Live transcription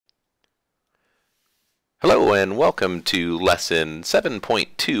Hello and welcome to lesson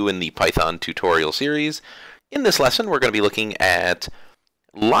 7.2 in the Python tutorial series. In this lesson we're going to be looking at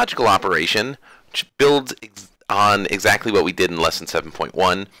logical operation, which builds on exactly what we did in lesson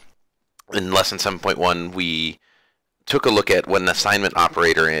 7.1. In lesson 7.1 we took a look at what an assignment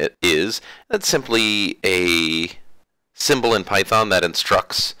operator is. That's simply a symbol in Python that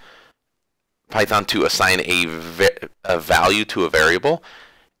instructs Python to assign a value to a variable.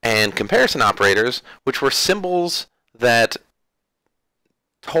 And comparison operators, which were symbols that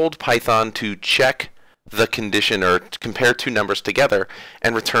told Python to check the condition or to compare two numbers together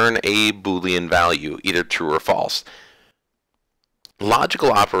and return a Boolean value, either true or false.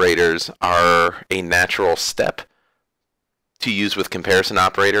 Logical operators are a natural step to use with comparison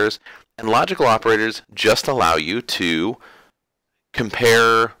operators, and logical operators just allow you to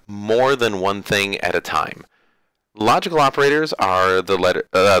compare more than one thing at a time. Logical operators are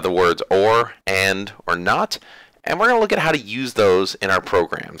the words or, and, or not, and we're going to look at how to use those in our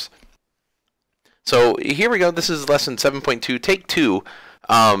programs. So here we go. This is lesson 7.2, take 2.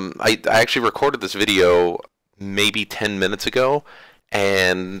 I actually recorded this video maybe 10 minutes ago,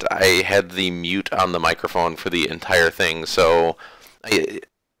 and I had the mute on the microphone for the entire thing. So I'm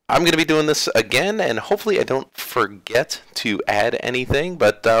going to be doing this again, and hopefully I don't forget to add anything,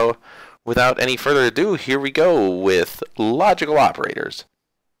 but without any further ado, here we go with logical operators.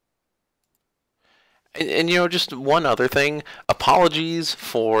 And you know, just one other thing, apologies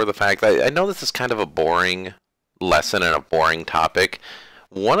for the fact that I know this is kind of a boring lesson and a boring topic.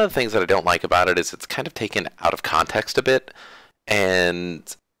 One of the things that I don't like about it is it's kind of taken out of context a bit,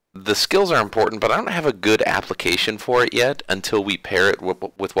 and the skills are important, but I don't have a good application for it yet until we pair it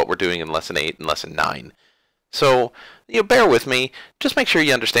with what we're doing in lesson 8 and lesson 9. So, bear with me. Just make sure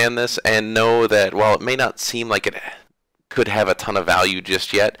you understand this and know that while it may not seem like it could have a ton of value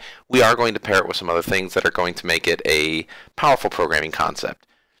just yet, we are going to pair it with some other things that are going to make it a powerful programming concept.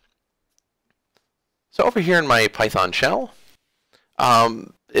 So over here in my Python shell,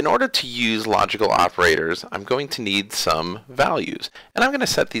 in order to use logical operators, I'm going to need some values. And I'm going to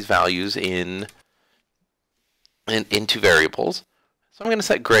set these values into variables. So I'm going to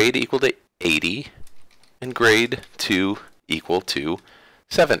set grade equal to 80. And grade 2 equal to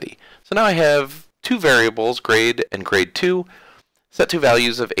 70. So now I have two variables, grade and grade 2, set to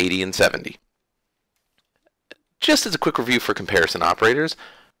values of 80 and 70. Just as a quick review for comparison operators,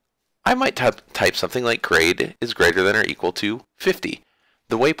 I might type something like grade is greater than or equal to 50.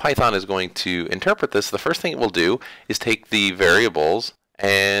 The way Python is going to interpret this, the first thing it will do is take the variables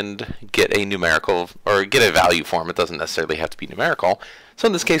and get a numerical, or get a value form. It doesn't necessarily have to be numerical. So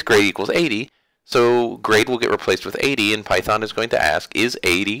in this case, grade equals 80. So grade will get replaced with 80, and Python is going to ask, is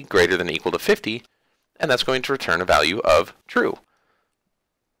 80 greater than or equal to 50? And that's going to return a value of true.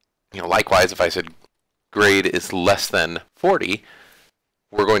 Likewise, if I said grade is less than 40,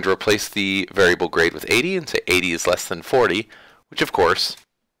 we're going to replace the variable grade with 80 and say 80 is less than 40, which of course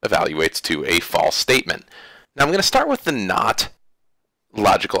evaluates to a false statement. Now I'm going to start with the not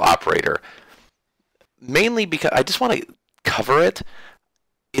logical operator, mainly because I just want to cover it.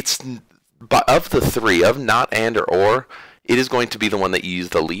 But of the three, of not, and, or, it is going to be the one that you use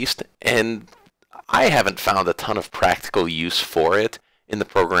the least, and I haven't found a ton of practical use for it in the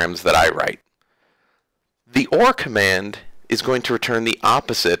programs that I write. The or command is going to return the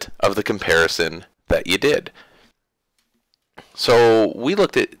opposite of the comparison that you did. So we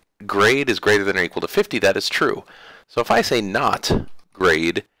looked at grade is greater than or equal to 50, that is true. So if I say not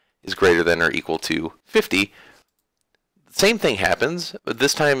grade is greater than or equal to 50, same thing happens, but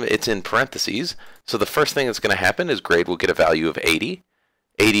this time it's in parentheses. So the first thing that's going to happen is grade will get a value of 80.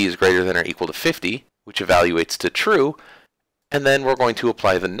 80 is greater than or equal to 50, which evaluates to true. And then we're going to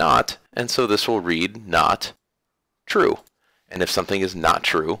apply the not, and so this will read not true. And if something is not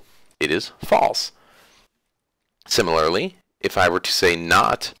true, it is false. Similarly, if I were to say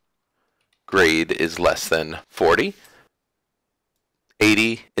not grade is less than 40,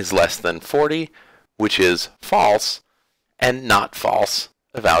 80 is less than 40, which is false, and not false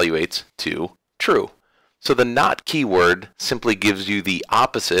evaluates to true. So the not keyword simply gives you the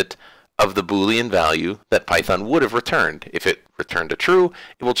opposite of the Boolean value that Python would have returned. If it returned a true,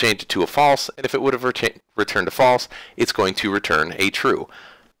 it will change it to a false, and if it would have returned a false, it's going to return a true.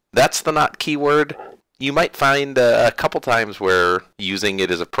 That's the not keyword. You might find a couple times where using it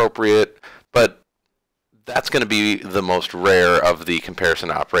is appropriate, but that's going to be the most rare of the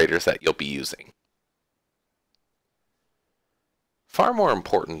comparison operators that you'll be using. Far more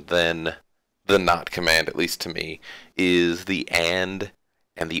important than the not command, at least to me, is the and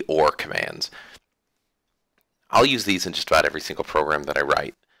the or commands. I'll use these in just about every single program that I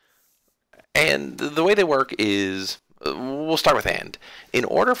write. And the way they work is, we'll start with AND. In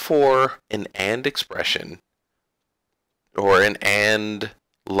order for an AND expression or an AND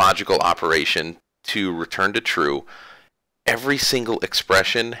logical operation to return to true, every single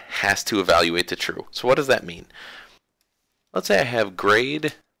expression has to evaluate to true. So what does that mean? Let's say I have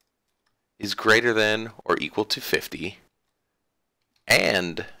grade is greater than or equal to 50,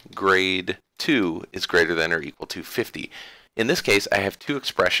 and grade 2 is greater than or equal to 50. In this case, I have two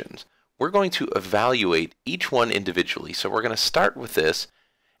expressions. We're going to evaluate each one individually. So we're going to start with this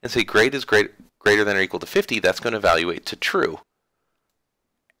and say grade is greater than or equal to 50. That's going to evaluate to true.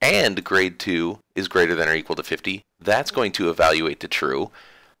 And grade 2 is greater than or equal to 50. That's going to evaluate to true.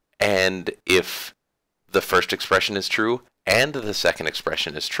 And if the first expression is true and the second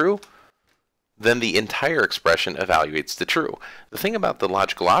expression is true, then the entire expression evaluates to true. The thing about the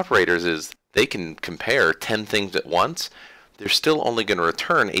logical operators is they can compare 10 things at once. They're still only going to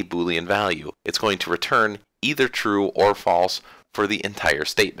return a Boolean value. It's going to return either true or false for the entire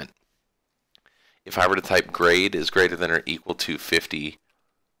statement. If I were to type grade is greater than or equal to 50,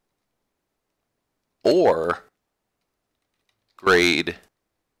 or grade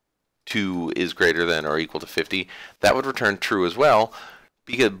 2 is greater than or equal to 50, that would return true as well,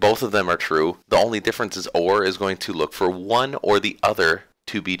 because both of them are true. The only difference is OR is going to look for one or the other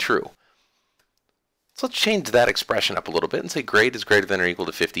to be true. So let's change that expression up a little bit and say grade is greater than or equal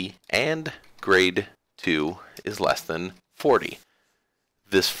to 50 and grade 2 is less than 40.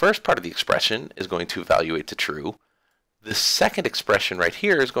 This first part of the expression is going to evaluate to true. The second expression right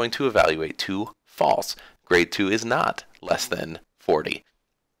here is going to evaluate to false. Grade 2 is not less than 40.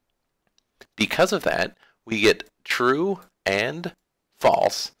 Because of that, we get true and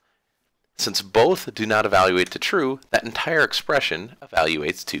false. Since both do not evaluate to true, that entire expression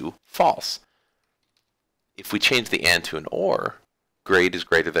evaluates to false. If we change the AND to an OR, grade is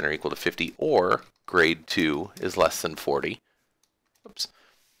greater than or equal to 50, or grade 2 is less than 40. Oops.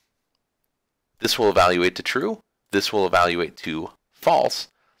 This will evaluate to true, this will evaluate to false,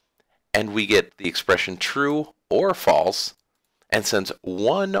 and we get the expression true or false. And since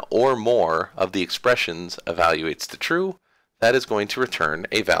one or more of the expressions evaluates to true, that is going to return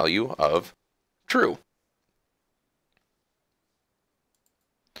a value of true.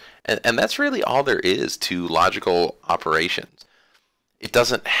 And that's really all there is to logical operations. It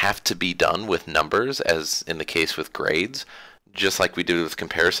doesn't have to be done with numbers, as in the case with grades. Just like we did with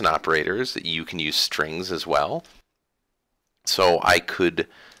comparison operators, you can use strings as well. So I could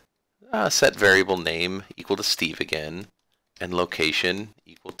set variable name equal to Steve again, and location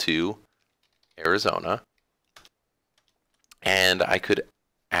equal to Arizona. And I could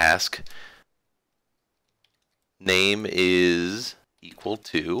ask name is equal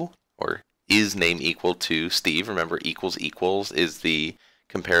to, or is name equal to Steve. Remember, equals equals is the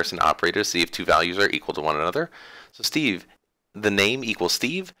comparison operator. See if two values are equal to one another. So Steve, the name equals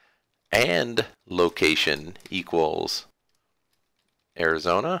Steve, and location equals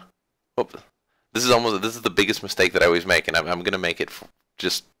Arizona. Oh, this is the biggest mistake that I always make, and I'm going to make it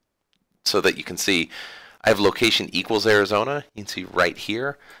just so that you can see. I have location equals Arizona. You can see right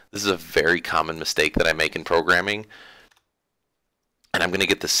here. This is a very common mistake that I make in programming. And I'm going to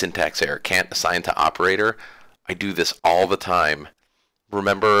get the syntax error. Can't assign to operator. I do this all the time.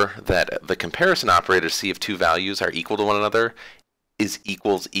 Remember that the comparison operator, see if two values are equal to one another, is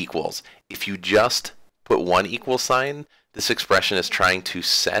equals equals. If you just put one equal sign, this expression is trying to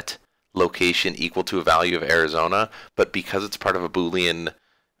set location equal to a value of Arizona, but because it's part of a Boolean,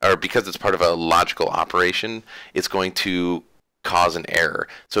 or because it's part of a logical operation, it's going to cause an error.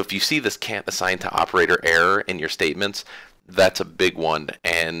 So if you see this can't assign to operator error in your statements, that's a big one,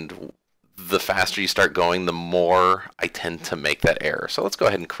 and the faster you start going, the more I tend to make that error. So let's go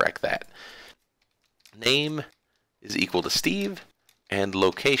ahead and correct that. Name is equal to Steve, and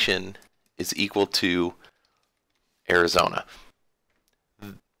location is equal to Arizona.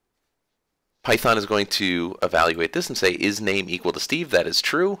 Python is going to evaluate this and say, is name equal to Steve? That is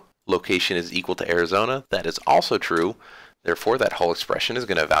true. Location is equal to Arizona. That is also true. Therefore, that whole expression is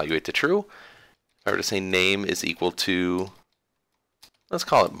going to evaluate to true. If I were to say name is equal to, let's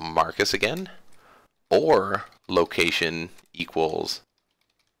call it Marcus again, or location equals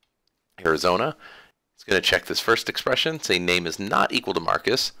Arizona, it's going to check this first expression, say name is not equal to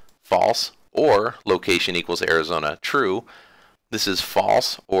Marcus, false, or location equals Arizona, true. This is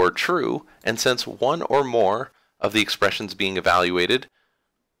false or true, and since one or more of the expressions being evaluated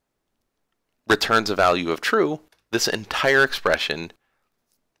returns a value of true, this entire expression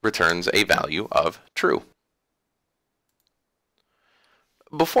returns a value of true.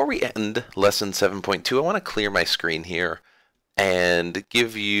 Before we end lesson 7.2, I want to clear my screen here and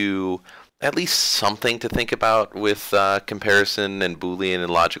give you at least something to think about with comparison and Boolean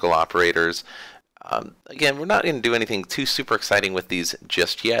and logical operators. Again, we're not going to do anything too super exciting with these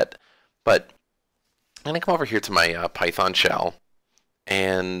just yet, but I'm going to come over here to my Python shell,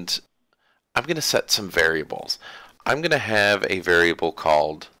 and I'm going to set some variables. I'm going to have a variable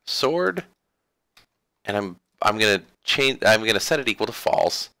called sword, and I'm going to set it equal to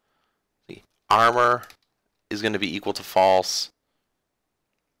false. The armor is going to be equal to false.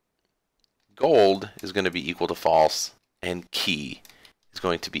 Gold is going to be equal to false, and key is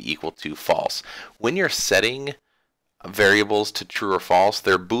going to be equal to false. When you're setting variables to true or false,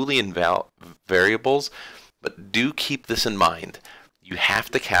 they're Boolean variables, but do keep this in mind. You have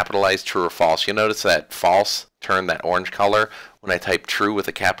to capitalize true or false. You'll notice that false turned that orange color. When I type true with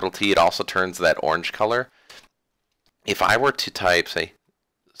a capital T, it also turns that orange color. If I were to type, say,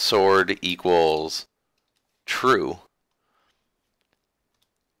 sword equals true,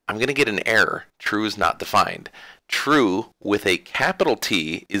 I'm going to get an error. True is not defined. True with a capital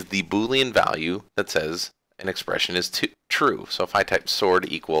T is the Boolean value that says an expression is true. So if I type sword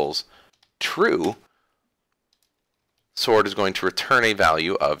equals true, sword is going to return a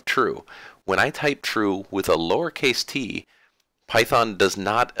value of true. When I type true with a lowercase t, Python does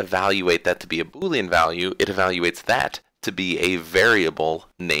not evaluate that to be a Boolean value. It evaluates that to be a variable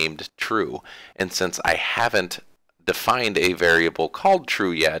named true. And since I haven't defined a variable called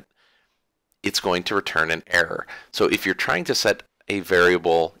true yet, it's going to return an error. So if you're trying to set a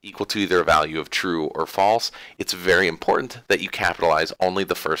variable equal to either a value of true or false, it's very important that you capitalize only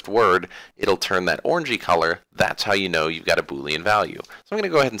the first word. It'll turn that orangey color. That's how you know you've got a Boolean value. So I'm going to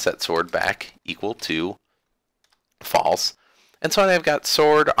go ahead and set sword back equal to false. And so I've got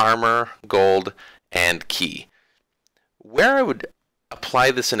sword, armor, gold, and key. Where I would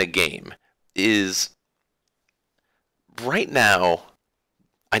apply this in a game is right now,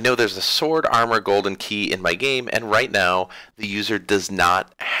 I know there's a sword, armor, gold, and key in my game, and right now the user does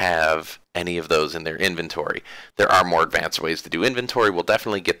not have any of those in their inventory. There are more advanced ways to do inventory. We'll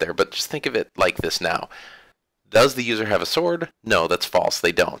definitely get there, but just think of it like this now. Does the user have a sword? No, that's false.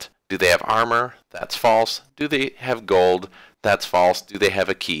 They don't. Do they have armor? That's false. Do they have gold? That's false. Do they have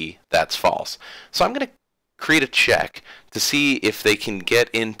a key? That's false. So I'm going to create a check to see if they can get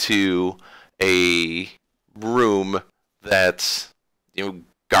into a room that's,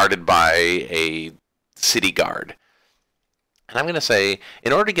 guarded by a city guard. And I'm going to say,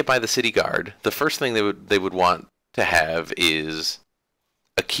 in order to get by the city guard, the first thing they would want to have is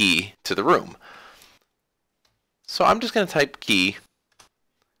a key to the room. So I'm just going to type key.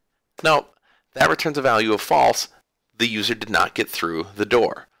 Now, that returns a value of false. The user did not get through the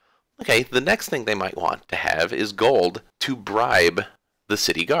door. Okay, the next thing they might want to have is gold to bribe the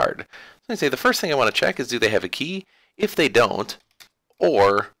city guard. So I say the first thing I want to check is, do they have a key? If they don't,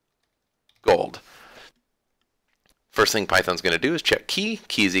 or gold. First thing Python's going to do is check key.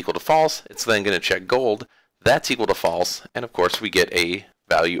 Key is equal to false. It's then going to check gold. That's equal to false. And of course, we get a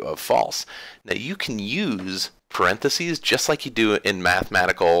value of false. Now, you can use parentheses just like you do in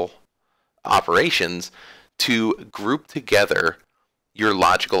mathematical operations to group together your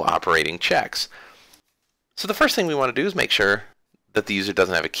logical operating checks. So the first thing we want to do is make sure that the user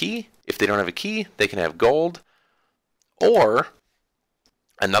doesn't have a key. If they don't have a key, they can have gold. Or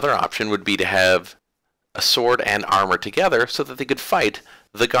another option would be to have a sword and armor together so that they could fight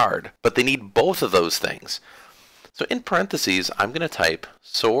the guard. But they need both of those things. So in parentheses, I'm going to type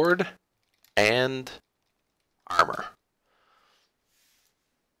sword and armor.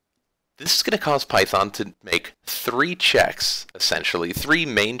 This is going to cause Python to make 3 checks, essentially, 3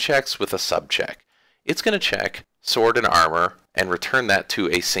 main checks with a sub-check. It's going to check sword and armor and return that to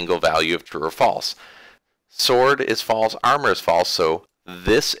a single value of true or false. Sword is false, armor is false, so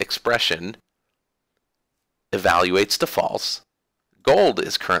this expression evaluates to false. Gold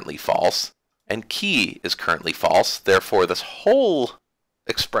is currently false, and key is currently false. Therefore, this whole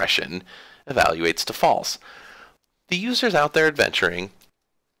expression evaluates to false. The user's out there adventuring,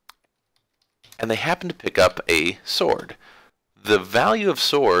 and they happen to pick up a sword. The value of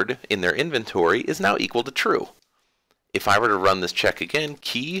sword in their inventory is now equal to true. If I were to run this check again,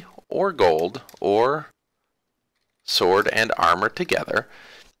 key or gold or sword and armor together,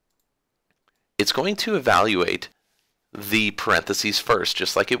 it's going to evaluate the parentheses first,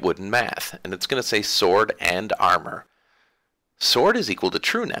 just like it would in math. And it's going to say sword and armor. Sword is equal to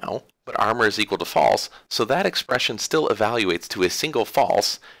true now, but armor is equal to false, so that expression still evaluates to a single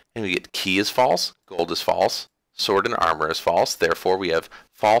false, and we get key is false, gold is false, sword and armor is false. Therefore, we have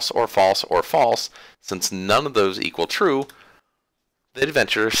false or false or false. Since none of those equal true, the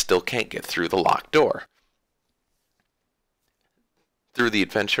adventurer still can't get through the locked door. Through the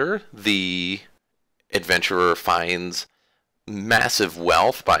adventurer finds massive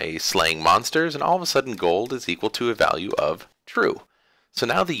wealth by slaying monsters, and all of a sudden gold is equal to a value of true. So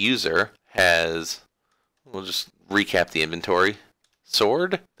now the user has, we'll just recap the inventory.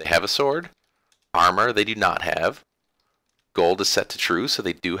 Sword, they have a sword. Armor, they do not have. Gold is set to true, so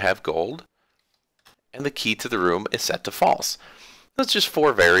they do have gold. And the key to the room is set to false. That's just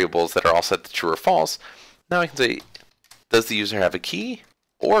 4 variables that are all set to true or false. Now I can say, does the user have a key,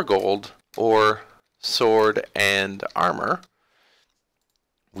 or gold, or sword and armor?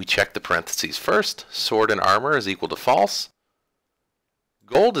 We check the parentheses first. Sword and armor is equal to false.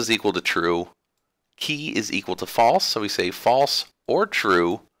 Gold is equal to true. Key is equal to false, so we say false or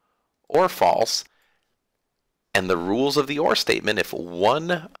true or false. And the rules of the OR statement, if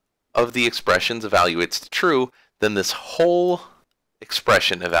one of the expressions evaluates to true, then this whole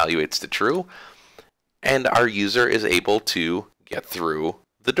expression evaluates to true, and our user is able to get through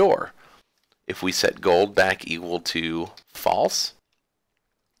the door. If we set gold back equal to false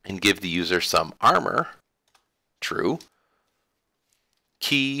and give the user some armor, true,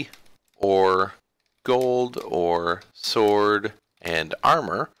 key or gold or sword and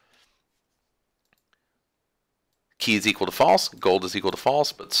armor, key is equal to false, gold is equal to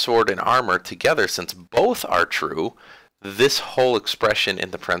false, but sword and armor together, since both are true, this whole expression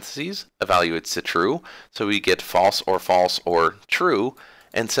in the parentheses evaluates to true, so we get false or true,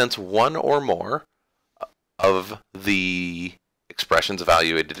 and since one or more of the expressions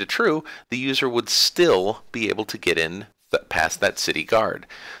evaluated to true, the user would still be able to get in past that city guard.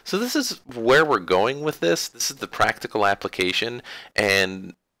 So this is where we're going with this. This is the practical application,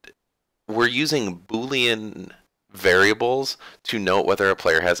 and we're using Boolean variables to note whether a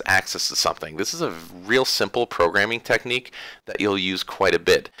player has access to something. This is a real simple programming technique that you'll use quite a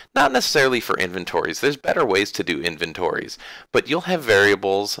bit. Not necessarily for inventories. There's better ways to do inventories, but you'll have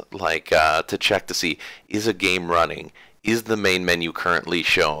variables like to check to see, is a game running? Is the main menu currently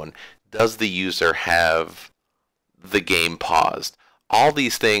shown? Does the user have the game paused? All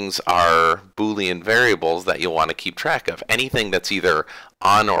these things are Boolean variables that you'll want to keep track of. Anything that's either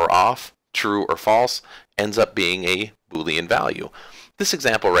on or off, true or false, ends up being a Boolean value. This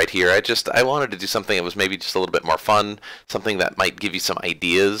example right here, I wanted to do something that was maybe just a little bit more fun, something that might give you some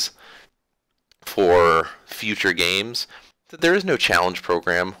ideas for future games. There is no challenge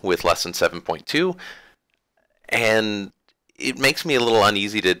program with lesson 7.2, and it makes me a little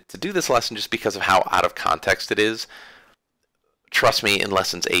uneasy to do this lesson just because of how out of context it is. Trust me, in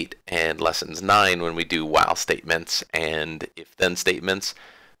lessons 8 and lessons 9, when we do while statements and if-then statements,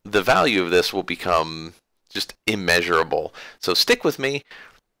 the value of this will become just immeasurable. So stick with me.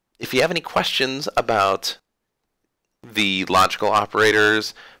 If you have any questions about the logical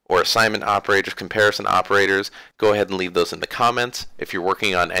operators or assignment operators, comparison operators, go ahead and leave those in the comments. If you're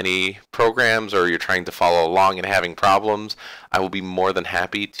working on any programs or you're trying to follow along and having problems, I will be more than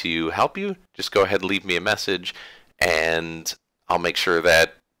happy to help you. Just go ahead and leave me a message, and I'll make sure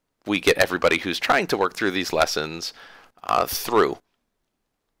that we get everybody who's trying to work through these lessons through.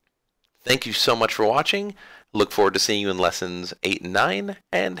 Thank you so much for watching. Look forward to seeing you in lessons 8 and 9,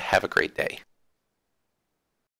 and have a great day.